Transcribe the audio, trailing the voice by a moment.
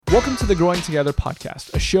Welcome to the Growing Together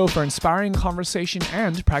podcast, a show for inspiring conversation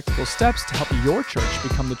and practical steps to help your church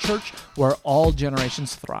become the church where all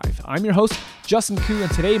generations thrive. I'm your host, Justin Koo,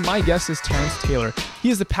 and today my guest is Terrance Taylor. He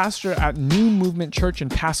is the pastor at New Movement Church in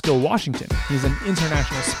Pasco, Washington. He's an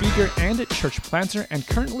international speaker and a church planter and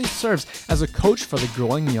currently serves as a coach for the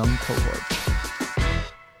growing young cohort.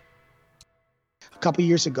 A couple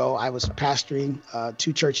years ago, I was pastoring a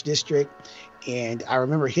two-church district, and I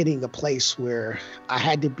remember hitting a place where I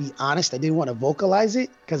had to be honest. I didn't want to vocalize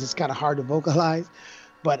it because it's kind of hard to vocalize,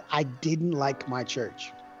 but I didn't like my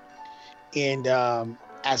church. And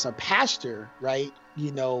as a pastor, right,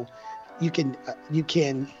 you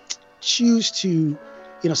can choose to,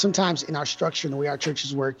 sometimes in our structure and the way our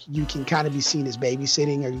churches work, you can kind of be seen as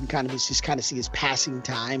babysitting, or you can kind of see as passing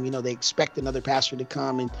time. They expect another pastor to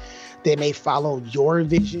come and they may follow your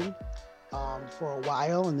vision for a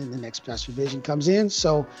while, and then the next pastor vision comes in.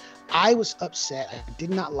 So I was upset. I did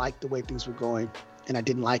not like the way things were going, and I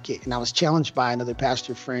didn't like it. And I was challenged by another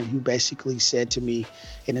pastor friend who basically said to me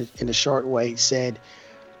in a short way, said,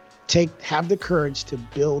 have the courage to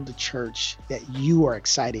build the church that you are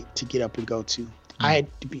excited to get up and go to. I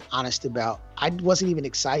had to be honest I wasn't even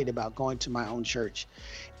excited about going to my own church.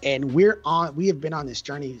 And we have been on this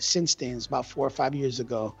journey since then. It's about 4 or 5 years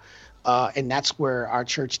ago. And that's where our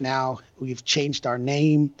church now, we've changed our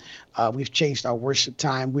name. We've changed our worship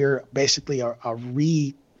time. We're basically a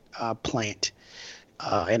replant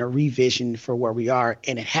and a revision for where we are.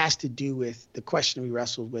 And it has to do with the question we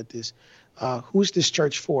wrestled with is, who's this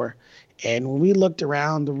church for? And when we looked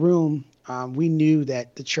around the room, we knew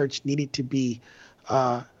that the church needed to be,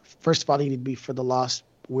 first of all, it needed to be for the lost.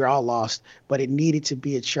 We're all lost, but it needed to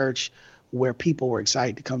be a church where people were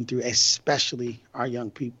excited to come through, especially our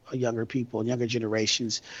younger people, younger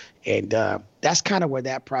generations. And that's kind of where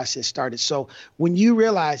that process started. So when you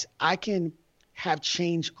realize I can have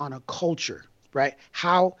change on a culture, right?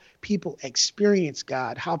 How people experience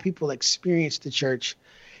God, how people experience the church,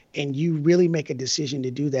 and you really make a decision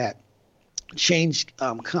to do that, change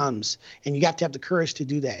comes, and you have to have the courage to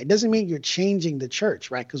do that. It doesn't mean you're changing the church,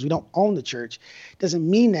 right? Because we don't own the church. It doesn't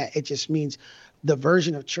mean that. It just means the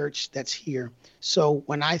version of church that's here. So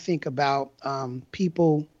when I think about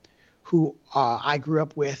people who I grew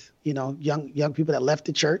up with, young people that left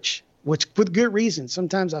the church, which with good reason.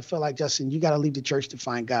 Sometimes I feel like, Justin, you got to leave the church to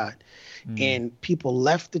find God. And people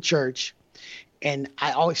left the church. And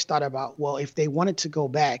I always thought about, well, if they wanted to go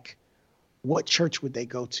back, what church would they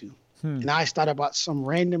go to? And I thought about some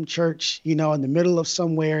random church, in the middle of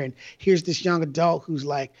somewhere. And here's this young adult who's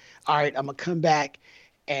like, all right, I'm going to come back.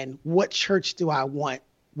 And what church do I want?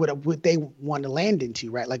 Would they want to land into,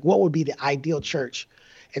 right? Like, what would be the ideal church?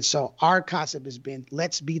 And so our concept has been,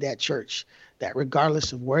 let's be that church that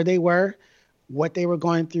regardless of where they were, what they were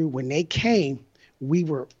going through, when they came, we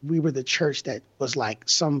were the church that was like,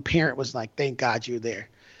 some parent was like, thank God you're there.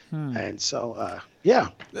 And so, yeah.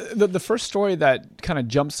 The first story that kind of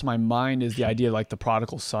jumps to my mind is the idea of like the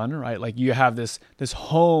prodigal son, right? Like you have this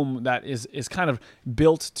home that is kind of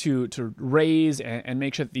built to raise and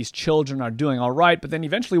make sure that these children are doing all right. But then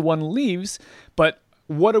eventually one leaves, but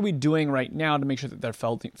what are we doing right now to make sure that they're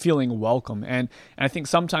feeling welcome? And I think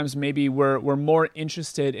sometimes maybe we're more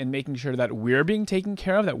interested in making sure that we're being taken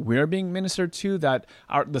care of, that we're being ministered to, that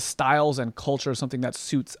the styles and culture is something that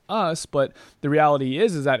suits us. But the reality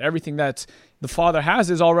is that everything that the Father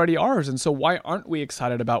has is already ours. And so why aren't we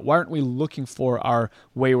excited about, why aren't we looking for our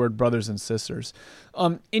wayward brothers and sisters?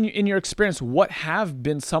 In your experience, what have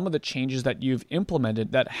been some of the changes that you've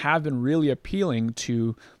implemented that have been really appealing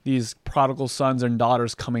to these prodigal sons and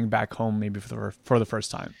daughters coming back home maybe for the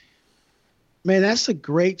first time? Man, that's a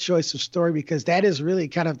great choice of story, because that is really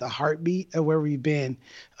kind of the heartbeat of where we've been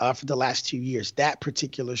for the last 2 years, that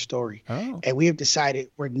particular story. Oh. And we have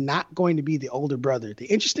decided we're not going to be the older brother. The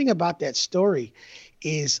interesting about that story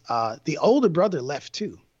is the older brother left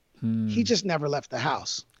too. He just never left the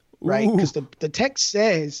house, right? Because the text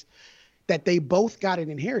says that they both got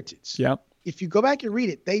an inheritance. Yep. If you go back and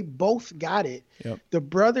read it, they both got it. Yep.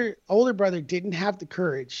 The older brother didn't have the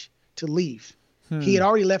courage to leave. He had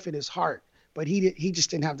already left in his heart, but he just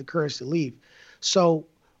didn't have the courage to leave. So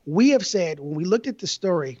we have said, when we looked at the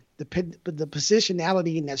story, the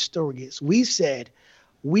positionality in that story is, we said,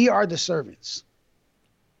 we are the servants.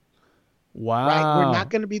 Wow. Right? We're not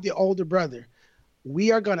going to be the older brother.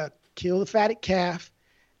 We are going to kill the fatted calf.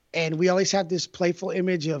 And we always have this playful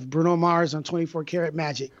image of Bruno Mars on 24 Karat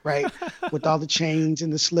Magic, right? With all the chains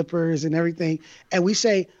and the slippers and everything. And we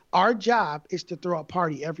say, our job is to throw a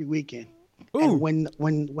party every weekend. And Ooh.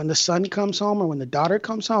 when the son comes home or when the daughter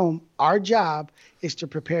comes home, our job is to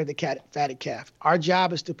prepare the fatted calf. Our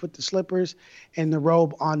job is to put the slippers and the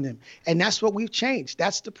robe on them. And that's what we've changed.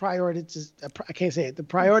 That's the I can't say it. The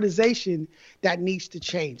prioritization that needs to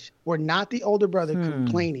change. We're not the older brother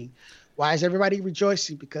complaining. Why is everybody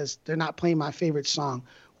rejoicing? Because they're not playing my favorite song.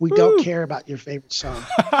 We don't care about your favorite song.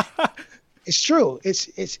 It's true.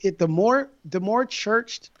 The more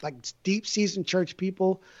churched, like deep seasoned church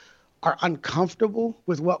people are uncomfortable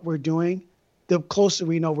with what we're doing, the closer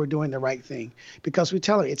we know we're doing the right thing. Because we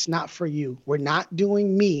tell them it's not for you. We're not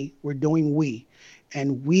doing me, we're doing we.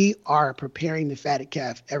 And we are preparing the fatted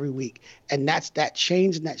calf every week. And that's that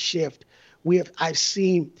change and that shift. I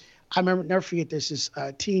remember, never forget this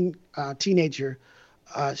teenager,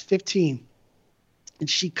 15, and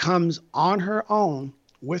she comes on her own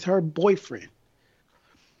with her boyfriend.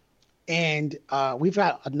 And we've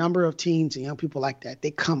got a number of teens and young people like that.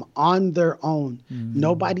 They come on their own.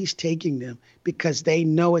 Nobody's taking them because they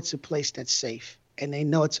know it's a place that's safe. And they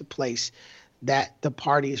know it's a place that the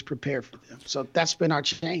party is prepared for them. So that's been our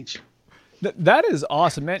change. That is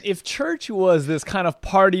awesome, man. If church was this kind of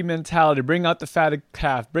party mentality, bring out the fatted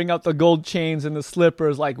calf, bring out the gold chains and the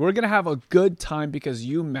slippers, like we're going to have a good time because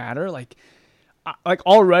you matter. Like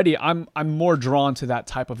already I'm more drawn to that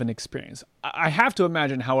type of an experience. I have to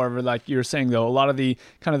imagine, however, like you're saying though, a lot of the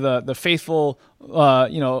kind of the faithful,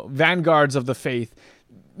 vanguards of the faith,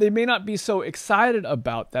 they may not be so excited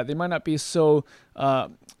about that. They might not be so,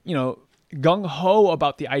 gung-ho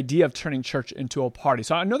about the idea of turning church into a party.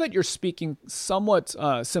 So I know that you're speaking somewhat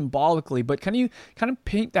symbolically, but can you kind of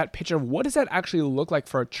paint that picture of what does that actually look like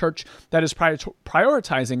for a church that is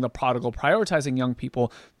prioritizing the prodigal, prioritizing young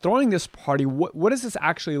people, throwing this party? What does this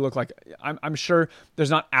actually look like? I'm sure there's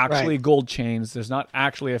not actually gold chains. There's not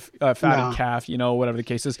actually a fatted calf, whatever the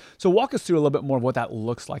case is. So walk us through a little bit more of what that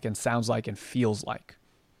looks like and sounds like and feels like.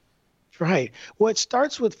 Right. Well, it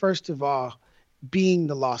starts with, first of all, being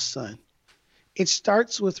the lost son. It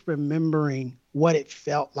starts with remembering what it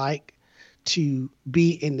felt like to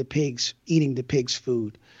be in eating the pig's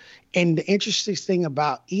food. And the interesting thing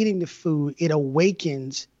about eating the food, it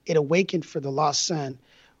awakened for the lost son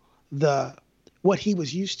what he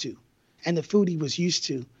was used to and the food he was used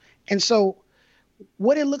to. And so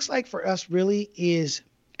what it looks like for us really is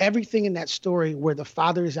everything in that story where the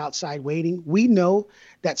father is outside waiting. We know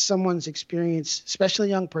that someone's experience, especially a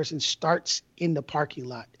young person, starts in the parking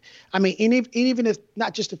lot. I mean, even if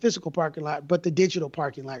not just the physical parking lot, but the digital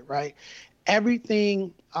parking lot, right?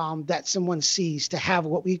 Everything that someone sees, to have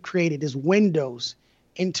what we've created is windows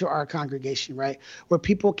into our congregation, right? Where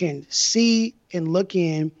people can see and look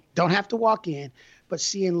in, don't have to walk in, but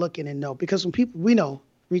see and look in and know. Because we know,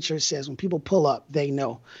 research says when people pull up, they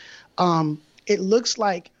know. It looks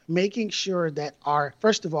like making sure that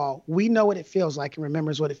first of all, we know what it feels like and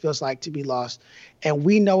remembers what it feels like to be lost. And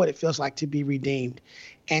we know what it feels like to be redeemed,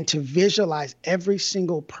 and to visualize every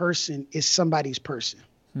single person is somebody's person.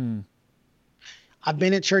 I've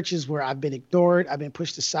been in churches where I've been ignored. I've been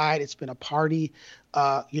pushed aside. It's been a party.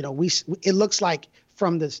 It looks like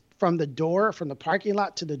from the door, from the parking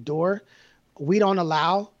lot to the door, we don't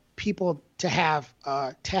allow people to have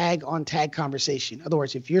tag on tag conversation. In other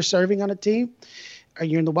words, if you're serving on a team or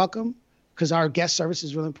you're in the welcome, because our guest service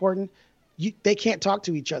is really important, they can't talk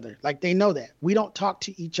to each other. Like, they know that. We don't talk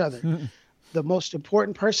to each other. The most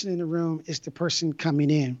important person in the room is the person coming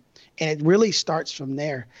in. And it really starts from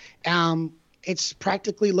there. It's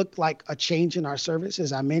practically looked like a change in our service.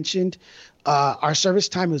 As I mentioned, our service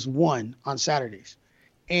time is 1 on Saturdays.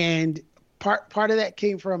 And part of that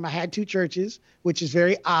came from, I had 2 churches, which is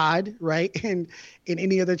very odd, right? And in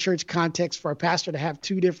any other church context for a pastor to have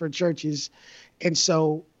 2 different churches. And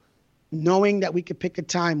so knowing that we could pick a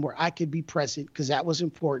time where I could be present, because that was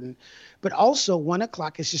important. But also 1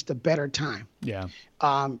 o'clock is just a better time. Yeah.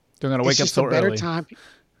 Don't got to wake up so early. It's just a better time.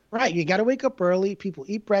 Right. You got to wake up early. People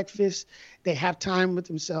eat breakfast. They have time with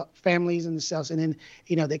themselves, families and themselves. And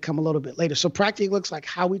then, they come a little bit later. So practically it looks like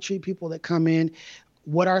how we treat people that come in,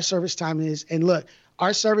 what our service time is. And look,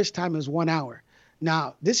 our service time is 1 hour.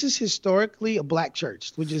 Now, this is historically a Black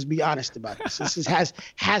church. We'll just be honest about this. This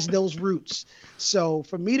has those roots. So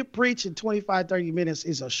for me to preach in 25, 30 minutes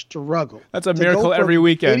is a struggle. That's a miracle every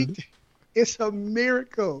weekend. It's a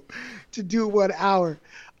miracle to do 1 hour.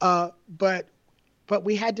 But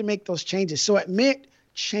we had to make those changes. So it meant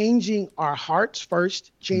changing our hearts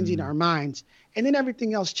first, changing our minds, and then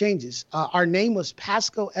everything else changes. Our name was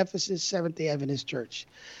Pasco Ephesus Seventh-day Adventist Church.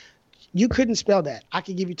 You couldn't spell that. I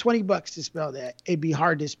could give you $20 to spell that. It'd be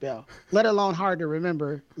hard to spell, let alone hard to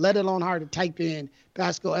remember, let alone hard to type in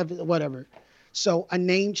Pasco Ephesus, whatever. So a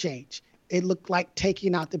name change. It looked like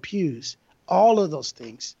taking out the pews. all of those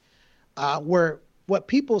things, where what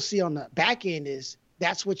people see on the back end is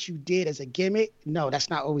that's what you did as a gimmick. No, that's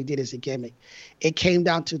not what we did as a gimmick. It came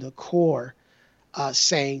down to the core,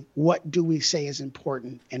 saying, what do we say is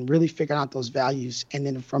important, and really figuring out those values. And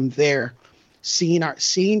then from there,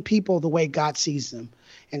 seeing people the way God sees them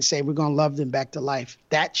and say, we're going to love them back to life.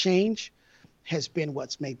 That change has been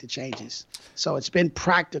what's made the changes. So it's been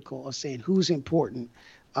practical of saying who's important,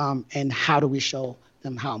 and how do we show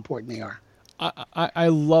them how important they are. I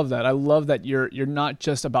love that. I love that you're not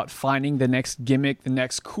just about finding the next gimmick, the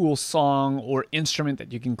next cool song or instrument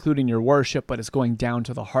that you can include in your worship, but it's going down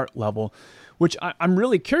to the heart level, which I'm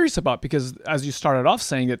really curious about, because as you started off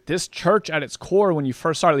saying that this church at its core, when you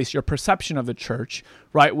first started, at least your perception of the church,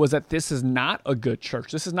 right, was that this is not a good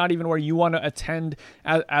church. This is not even where you want to attend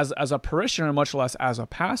as a parishioner, much less as a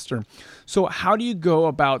pastor. So how do you go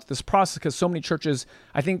about this process? Because so many churches,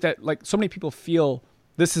 I think that like so many people feel,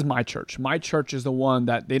 this is my church. My church is the one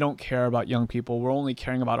that they don't care about young people. We're only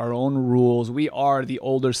caring about our own rules. We are the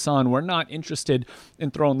older son. We're not interested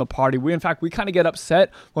in throwing the party. In fact, we kind of get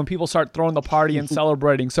upset when people start throwing the party and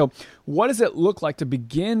celebrating. So what does it look like to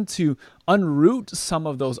begin to unroot some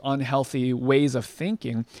of those unhealthy ways of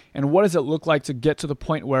thinking? And what does it look like to get to the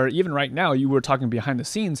point where, even right now, you were talking behind the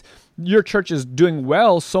scenes, your church is doing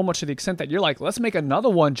well so much to the extent that you're like, let's make another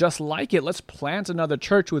one just like it. Let's plant another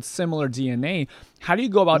church with similar DNA. How do you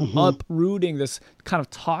go about uprooting this kind of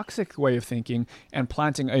toxic way of thinking and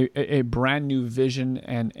planting a brand new vision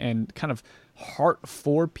and kind of heart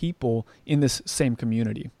for people in this same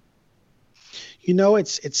community? You know,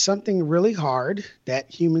 it's something really hard that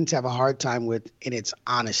humans have a hard time with, and it's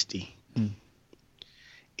honesty.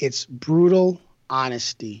 It's brutal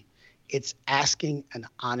honesty. It's asking an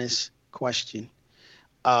honest question.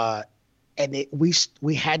 And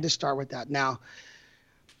we had to start with that. Now,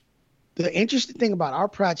 the interesting thing about our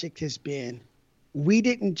project has been, we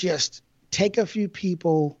didn't just take a few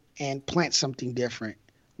people and plant something different.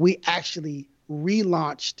 We actually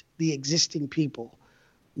relaunched the existing people,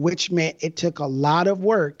 which meant it took a lot of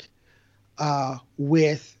work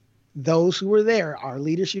with those who were there, our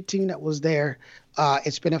leadership team that was there.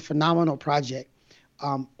 It's been a phenomenal project.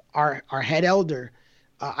 Our head elder,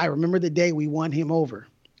 I remember the day we won him over.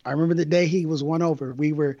 I remember the day he was won over.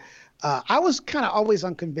 We were, I was kind of always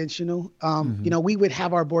unconventional. You know, we would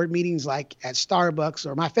have our board meetings like at Starbucks,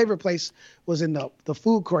 or my favorite place was in the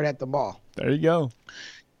food court at the mall. There you go.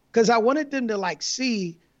 Because I wanted them to like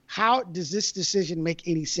see, how does this decision make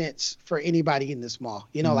any sense for anybody in this mall?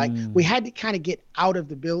 You know, like we had to kind of get out of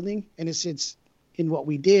the building in a sense in what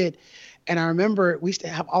we did. And I remember we used to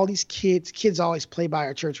have all these kids always play by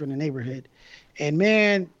our church or in the neighborhood. And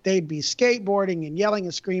man, they'd be skateboarding and yelling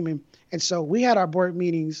and screaming. And so we had our board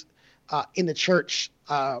meetings in the church.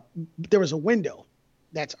 There was a window,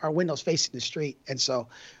 that's our windows facing the street. And so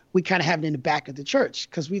we kind of have it in the back of the church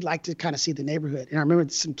because we'd like to kind of see the neighborhood. And I remember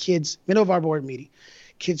some kids, middle of our board meeting,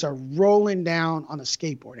 kids are rolling down on a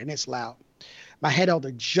skateboard and it's loud. My head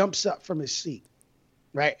elder jumps up from his seat,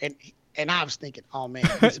 right? And I was thinking, oh man,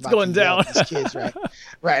 it's going down. These kids, right?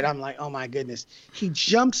 Right. I'm like, oh my goodness. He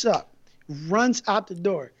jumps up, runs out the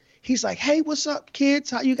door. He's like, hey, what's up,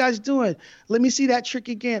 kids? How you guys doing? Let me see that trick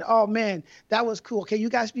again. Oh man, that was cool. Okay, you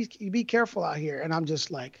guys be careful out here. And I'm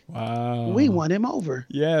just like, wow, we won him over.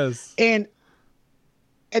 Yes. And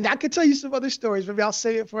I could tell you some other stories. Maybe I'll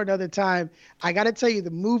save it for another time. I got to tell you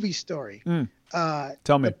the movie story.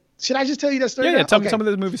 Tell me. Should I just tell you that story? Yeah, tell me some of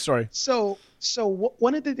the movie story. So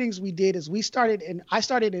one of the things we did is I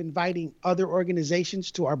started inviting other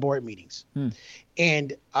organizations to our board meetings.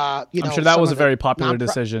 And, I'm sure that was a very popular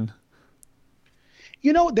decision.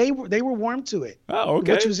 You know, they were warm to it. Oh,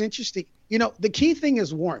 okay. Which was interesting. You know, the key thing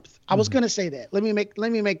is warmth. I was going to say that. Let me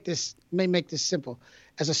make this simple.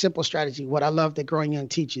 As a simple strategy, what I love that Growing Young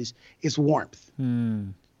teaches is warmth.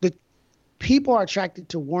 The people are attracted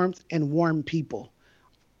to warmth and warm people.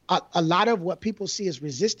 A lot of what people see as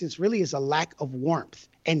resistance really is a lack of warmth,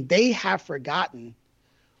 and they have forgotten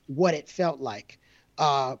what it felt like.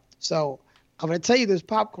 So I'm going to tell you this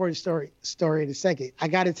popcorn story in a second. I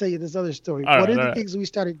got to tell you this other story. One of the things we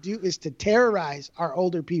started to do is to terrorize our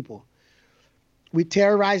older people. We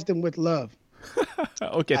terrorized them with love.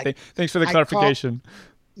 Okay, thanks for the clarification.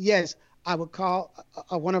 Yes, I would call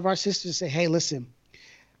one of our sisters and say, hey, listen,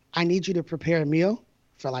 I need you to prepare a meal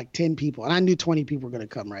for like 10 people. And I knew 20 people were going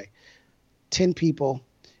to come, right? 10 people,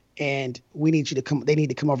 and we need you to come. They need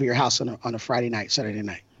to come over to your house on a Friday night, Saturday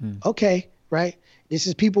night. Okay, right? This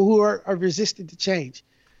is people who are resistant to change.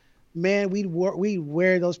 Man, we'd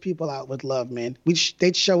wear those people out with love, man.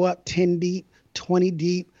 They'd show up 10 deep, 20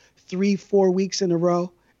 deep, 3-4 weeks in a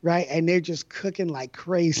row, right? And they're just cooking like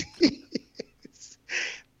crazy.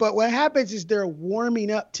 But what happens is they're warming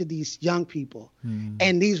up to these young people,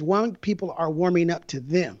 and these young people are warming up to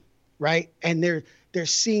them, right? And they're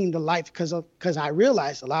seeing the life because I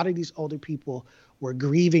realized a lot of these older people were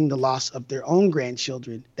grieving the loss of their own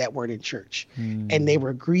grandchildren that weren't in church, and they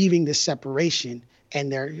were grieving the separation,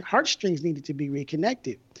 and their heartstrings needed to be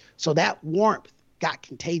reconnected. So that warmth got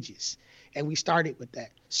contagious, and we started with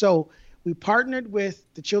that. So we partnered with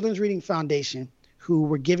the Children's Reading Foundation, who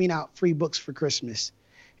were giving out free books for Christmas.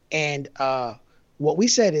 And what we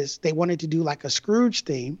said is they wanted to do like a Scrooge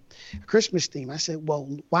theme, a Christmas theme. I said, well,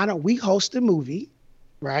 why don't we host a movie,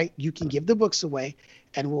 right? You can give the books away,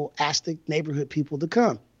 and we'll ask the neighborhood people to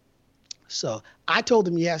come. So I told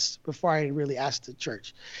them yes before I really asked the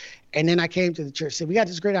church. And then I came to the church, said, we got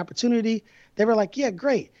this great opportunity. They were like, yeah,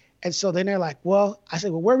 great. And so then they're like, well, I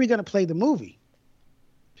said, well, where are we going to play the movie?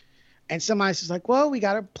 And somebody says like, well, we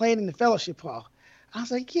got to play it in the fellowship hall. I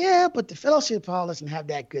was like, yeah, but the fellowship hall doesn't have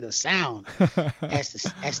that good of sound as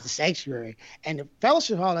the sanctuary. And the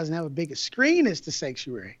fellowship hall doesn't have a bigger screen as the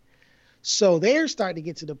sanctuary. So they're starting to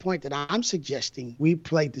get to the point that I'm suggesting we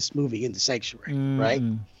play this movie in the sanctuary, right?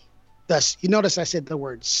 Thus, you notice I said the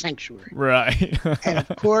word sanctuary. Right. And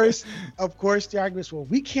of course, the argument was, well,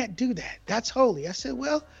 we can't do that. That's holy. I said,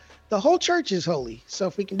 well, the whole church is holy. So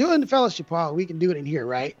if we can do it in the fellowship hall, we can do it in here,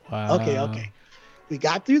 right? Wow. Okay. We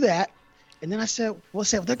got through that. And then I said, well,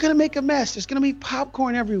 they're going to make a mess. There's going to be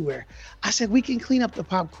popcorn everywhere. I said, we can clean up the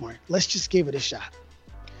popcorn. Let's just give it a shot.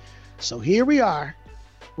 So here we are.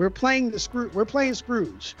 We're playing Scrooge.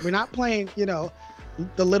 We're not playing,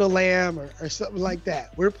 the Little Lamb or something like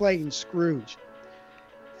that. We're playing Scrooge.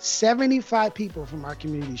 75 people from our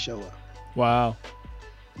community show up. Wow.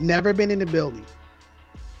 Never been in the building.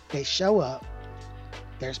 They show up.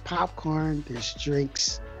 There's popcorn. There's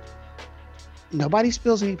drinks. Nobody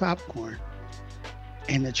spills any popcorn.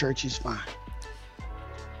 And the church is fine.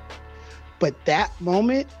 But that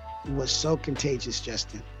moment was so contagious,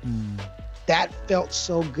 Justin. That felt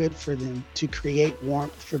so good for them to create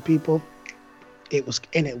warmth for people. It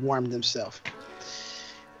warmed themselves.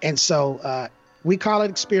 And so we call it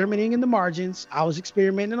experimenting in the margins. I was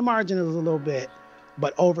experimenting in the margins a little bit,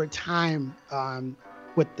 but over time,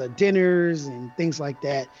 with the dinners and things like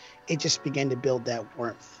that, it just began to build that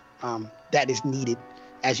warmth that is needed.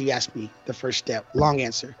 As you asked me, the first step, long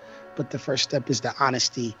answer, but the first step is the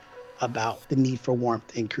honesty about the need for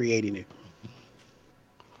warmth and creating it.